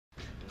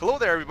Hello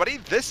there, everybody.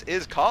 This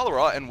is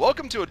Cholera, and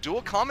welcome to a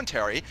dual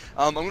commentary.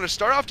 I'm going to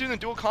start off doing the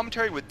dual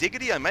commentary with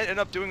Diggity. I might end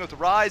up doing it with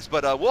Rise,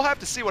 but we'll have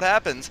to see what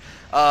happens.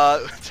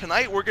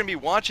 Tonight we're going to be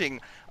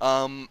watching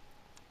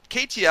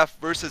KTF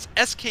versus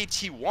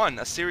SKT1,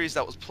 a series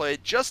that was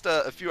played just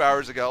a few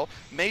hours ago,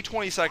 May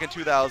 22nd,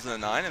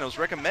 2009, and it was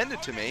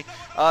recommended to me.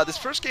 This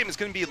first game is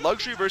going to be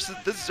Luxury versus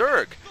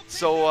TheZerg,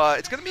 so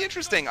it's going to be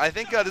interesting. I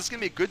think this is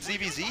going to be a good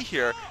ZVZ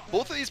here.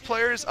 Both of these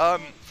players,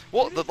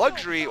 well, the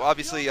Luxury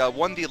obviously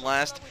won the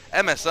last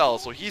MSL,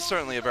 so he's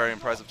certainly a very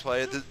impressive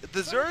player.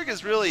 The Zerg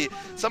is really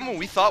someone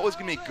we thought was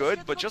going to be good,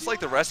 but just like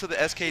the rest of the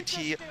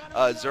SKT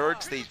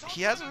Zergs,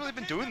 he hasn't really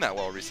been doing that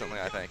well recently,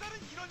 I think.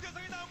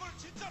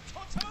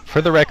 For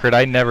the record,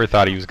 I never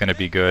thought he was going to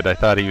be good. I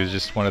thought he was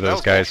just one of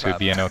those guys who'd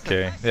be an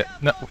okay. Yeah,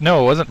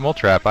 no, it wasn't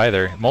Moletrap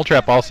either.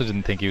 Moletrap also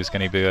didn't think he was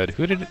going to be good.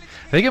 Who did it?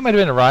 I think it might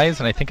have been Rise,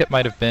 and I think it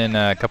might have been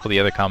a couple of the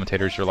other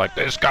commentators who were like,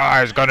 this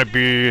guy's going to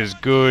be as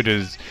good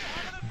as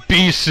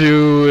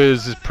Bisu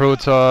is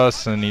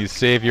Protoss, and he's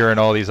Savior, and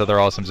all these other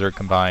awesome Zerg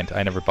combined.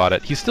 I never bought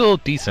it. He's still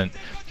decent.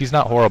 He's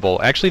not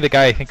horrible. Actually, the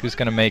guy I think who's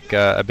going to make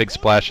a big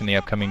splash in the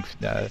upcoming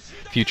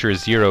future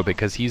is Zero,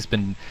 because he's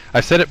been,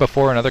 I've said it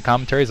before in other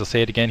commentaries, I'll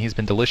say it again, he's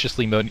been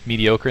deliciously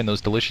mediocre, and those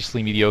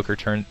deliciously mediocre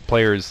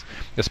players,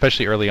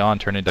 especially early on,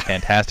 turn into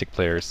fantastic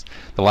players.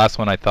 The last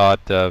one I thought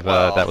of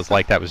that was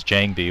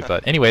Jangbi.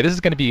 But anyway, this is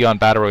going to be on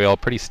Battle Royale,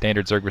 pretty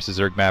standard Zerg versus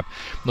Zerg map.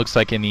 Looks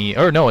like in the,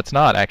 or no, it's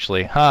not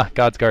actually.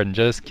 God's Garden,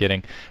 just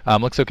kidding.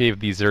 Looks okay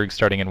with these Zergs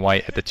starting in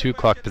white at the 2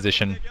 o'clock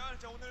position.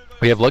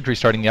 We have Luxury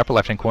starting in the upper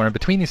left-hand corner.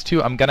 Between these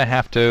two, I'm gonna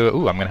have to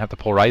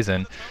pull Rise in,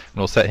 and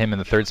we'll set him in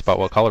the third spot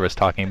while Cholera is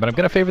talking. But I'm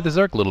gonna favor the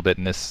Zerg a little bit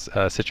in this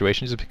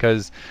situation, just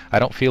because I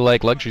don't feel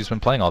like Luxury's been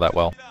playing all that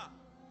well.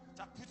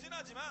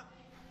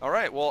 All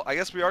right, well, I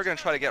guess we are going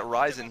to try to get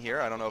Rise in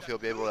here. I don't know if he'll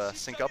be able to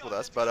sync up with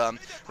us, but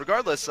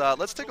regardless,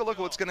 let's take a look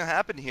at what's going to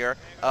happen here.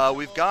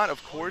 We've got,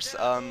 of course,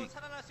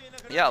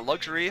 yeah,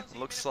 Luxury.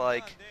 Looks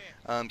like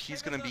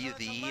he's going to be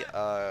the,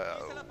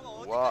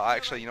 well,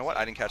 actually, you know what?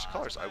 I didn't catch the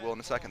colors. I will in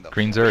a second, though.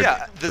 Green Zerg.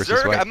 Yeah, the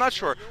Zerg, white. I'm not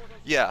sure.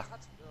 Yeah.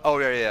 Oh,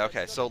 yeah,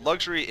 okay. So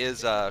Luxury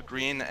is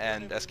green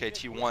and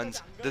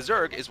SKT1's. The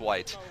Zerg is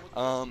white.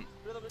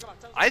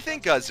 I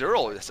think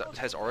Zero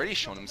has already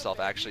shown himself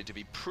actually to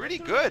be pretty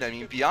good. I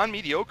mean, beyond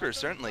mediocre,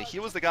 certainly. He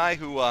was the guy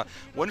who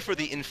went for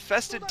the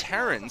Infested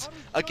Terrans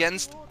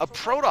against a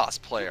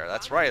Protoss player.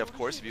 That's right, of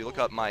course, if you look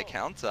up my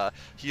account.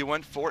 He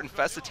went for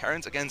Infested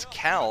Terrans against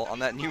Cal on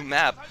that new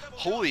map,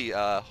 Holy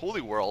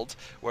World,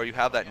 where you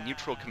have that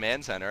neutral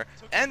command center.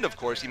 And, of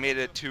course, he made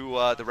it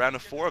to the round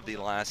of 4 of the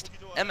last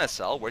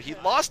MSL, where he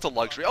lost to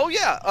Luxury. Oh,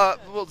 yeah,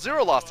 well,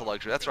 Zero lost to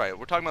Luxury. That's right.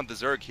 We're talking about the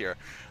Zerg here.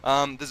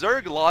 The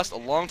Zerg lost a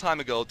long time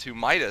ago to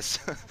Midas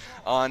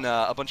on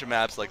a bunch of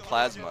maps like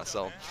Plasma,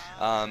 so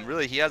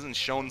really he hasn't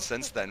shown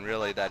since then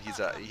really that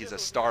he's a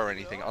star or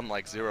anything,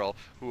 unlike Zero,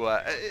 who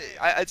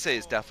I'd say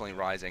is definitely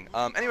rising.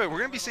 Anyway, we're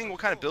going to be seeing what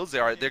kind of builds they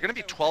are. They're going to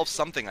be 12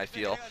 something, I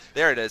feel.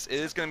 There it is. It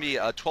is going to be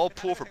a 12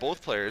 pool for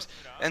both players,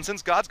 and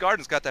since God's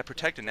Garden's got that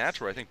protected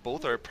natural, I think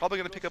both are probably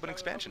going to pick up an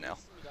expansion now.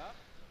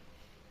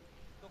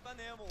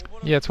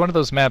 Yeah, it's one of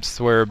those maps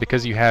where,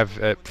 because you have,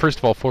 first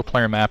of all,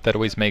 4-player map, that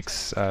always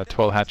makes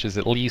 12 hatches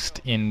at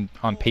least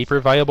on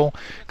paper viable,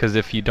 because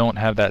if you don't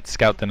have that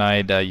scout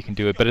denied, you can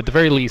do it. But at the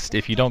very least,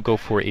 if you don't go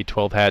for a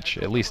 12 hatch,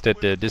 at least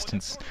at the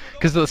distance,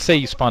 because let's say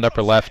you spawned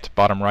upper left,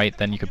 bottom right,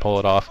 then you could pull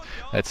it off.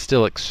 That's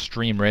still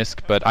extreme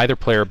risk, but either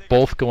player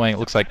both going, it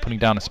looks like putting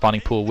down a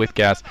spawning pool with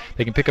gas,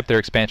 they can pick up their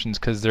expansions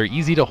because they're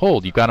easy to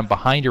hold. You've got them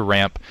behind your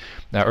ramp,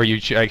 or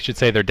I should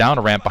say they're down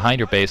a ramp behind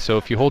your base, so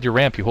if you hold your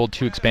ramp, you hold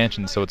 2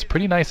 expansions, so it's a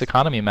pretty nice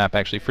economy map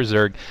actually for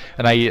Zerg,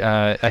 and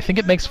I think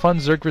it makes fun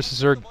Zerg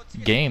versus Zerg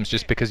games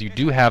just because you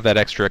do have that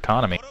extra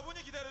economy.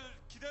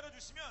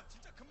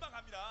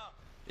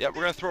 Yeah,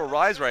 we're going to throw a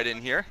Rise right in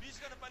here.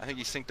 I think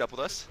he's synced up with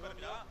us.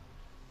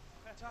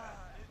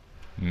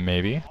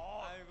 Maybe.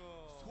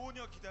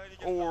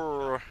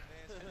 Or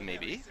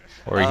maybe.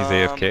 Or he's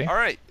AFK.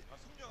 Alright.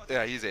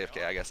 Yeah, he's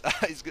AFK, I guess.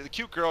 He's a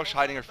cute girl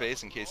hiding her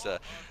face in case,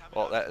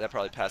 well, that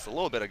probably passed a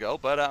little bit ago.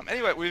 But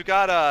anyway, we've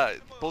got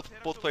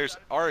both players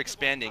are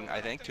expanding,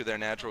 I think, to their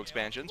natural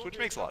expansions, which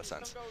makes a lot of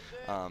sense.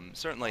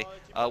 Certainly,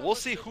 we'll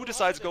see who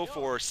decides to go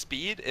for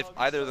speed, if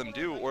either of them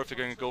do, or if they're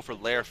going to go for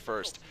lair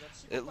first.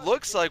 It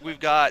looks like we've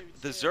got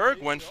the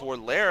Zerg went for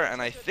lair,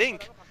 and I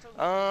think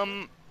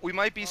we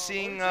might be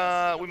seeing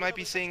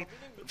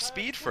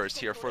speed first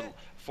here for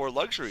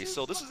Luxury,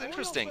 so this is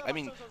interesting. I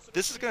mean,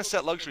 this is going to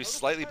set Luxury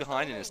slightly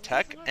behind in his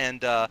tech,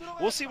 and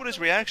we'll see what his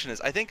reaction is.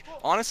 I think,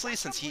 honestly,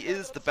 since he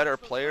is the better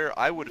player,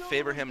 I would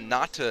favor him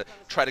not to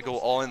try to go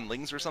all in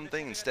Lings or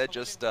something. Instead,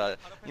 just,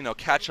 you know,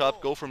 catch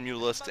up, go for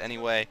Mutalisk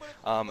anyway,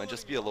 and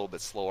just be a little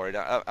bit slower.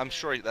 I'm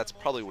sure that's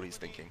probably what he's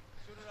thinking.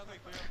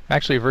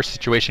 Actually, reverse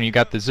situation. You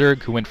got the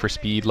Zerg who went for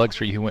speed,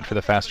 Luxury who went for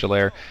the faster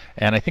lair,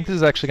 and I think this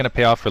is actually going to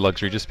pay off for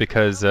Luxury just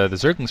because the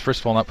Zerglings,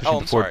 first of all, not pushing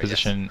the forward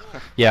position.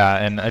 Yes.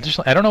 Yeah, and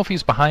additionally, I don't know if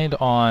he's behind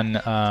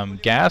on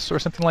gas or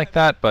something like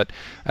that, but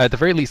at the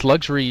very least,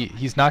 Luxury,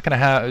 he's not going to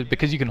have,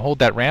 because you can hold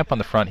that ramp on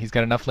the front, he's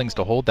got enough lings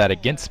to hold that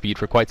against speed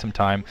for quite some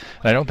time,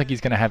 and I don't think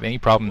he's going to have any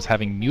problems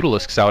having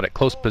Mutalisks out at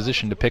close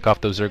position to pick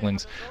off those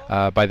Zerglings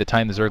by the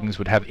time the Zerglings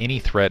would have any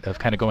threat of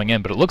kind of going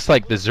in. But it looks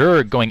like the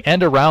Zerg going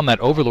end around that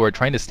Overlord,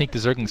 trying to sneak the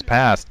Zerglings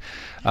past.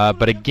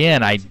 But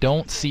again, I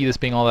don't see this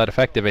being all that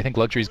effective. I think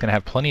Luxury is going to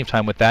have plenty of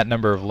time with that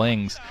number of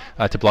lings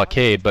to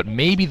blockade, but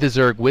maybe the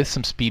Zerg with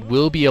some speed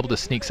will be able to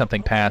sneak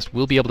something past,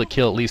 will be able to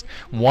kill at least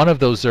one of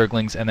those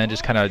Zerglings, and then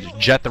just kind of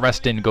jet the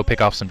rest in and go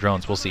pick off some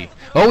drones. We'll see.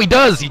 Oh, he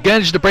does! He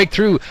managed to break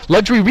through.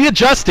 Luxury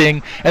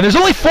readjusting, and there's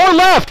only 4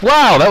 left!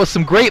 Wow, that was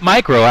some great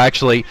micro,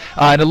 actually.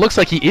 And it looks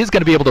like he is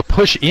going to be able to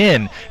push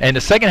in, and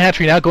the second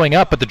hatchery now going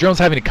up, but the drone's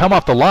having to come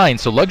off the line,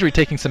 so Luxury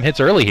taking some hits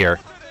early here.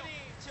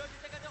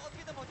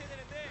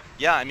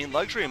 Yeah, I mean,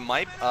 Luxury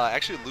might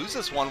actually lose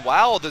this one.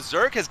 Wow, the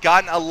Zerg has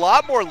gotten a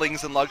lot more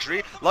lings than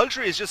Luxury.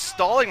 Luxury is just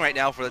stalling right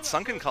now for that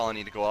Sunken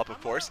Colony to go up,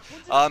 of course.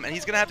 And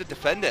he's going to have to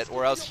defend it,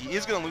 or else he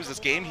is going to lose this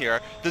game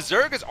here. The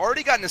Zerg has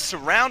already gotten a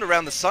surround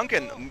around the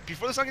Sunken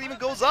before the Sunken even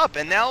goes up.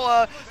 And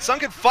now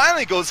Sunken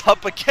finally goes up,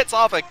 but gets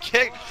off a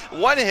kick,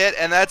 1 hit,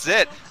 and that's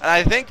it. And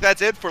I think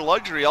that's it for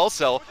Luxury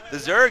also. The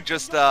Zerg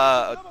just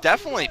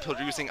definitely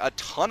producing a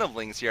ton of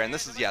lings here. And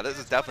this is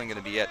definitely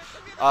going to be it.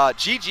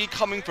 GG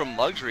coming from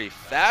Luxury.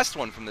 Fast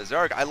one from the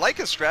Zerg. I like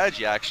his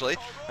strategy, actually.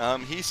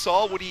 He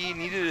saw what he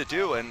needed to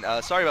do, and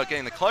sorry about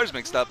getting the colors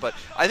mixed up, but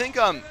I think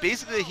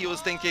basically he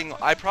was thinking,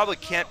 I probably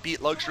can't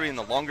beat Luxury in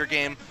the longer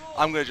game.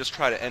 I'm going to just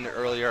try to end it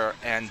earlier,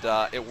 and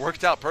it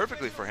worked out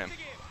perfectly for him.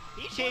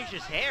 He changed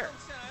his hair.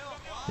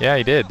 Yeah,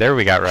 he did. There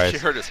we got Rise. He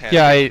hurt his hand.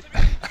 Yeah,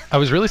 I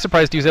was really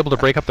surprised he was able to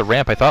break up the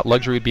ramp. I thought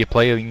Luxury would be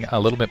playing a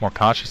little bit more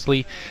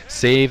cautiously,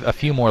 save a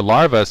few more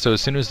larvae, so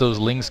as soon as those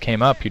lings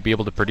came up, you'd be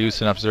able to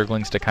produce enough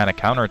Zerglings to kind of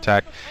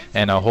counterattack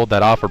and hold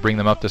that off or bring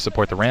them up to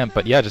support the ramp.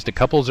 But yeah, just a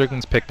couple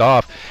Zerglings picked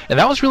off, and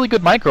that was really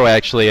good micro,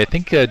 actually. I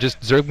think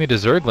just Zergling to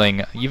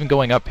Zergling, even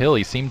going uphill,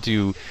 he seemed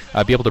to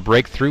be able to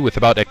break through with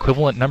about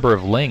equivalent number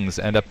of lings,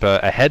 end up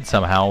ahead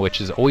somehow, which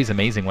is always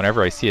amazing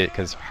whenever I see it,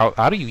 because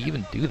how do you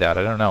even do that?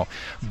 I don't know.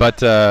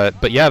 But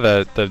yeah,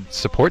 the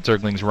support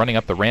Zerglings running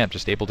up the ramp,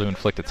 just able to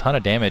inflict a ton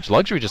of damage.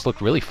 Luxury just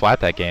looked really flat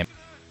that game.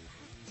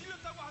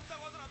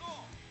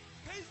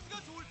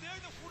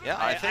 Yeah,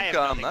 I think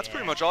that's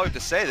pretty much all we have to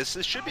say. This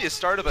should be a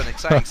start of an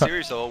exciting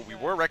series, though. We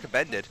were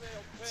recommended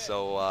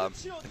to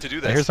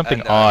do this. I hear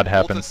something odd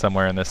happens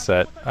somewhere in this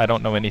set. I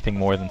don't know anything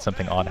more than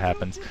something odd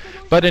happens.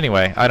 But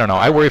anyway, I don't know.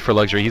 I worry for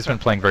Luxury. He's been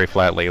playing very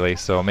flat lately,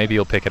 so maybe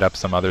he'll pick it up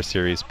some other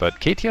series. But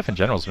KTF in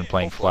general has been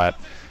playing flat.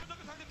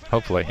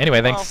 Hopefully.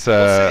 Anyway, thanks.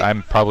 We'll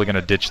I'm probably going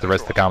to ditch the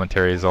rest of the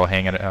commentaries. I'll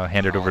hand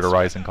it over to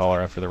Rise and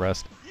Cholera for the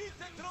rest.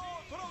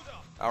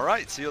 All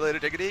right. See you later,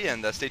 Diggity,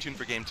 and stay tuned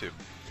for Game 2.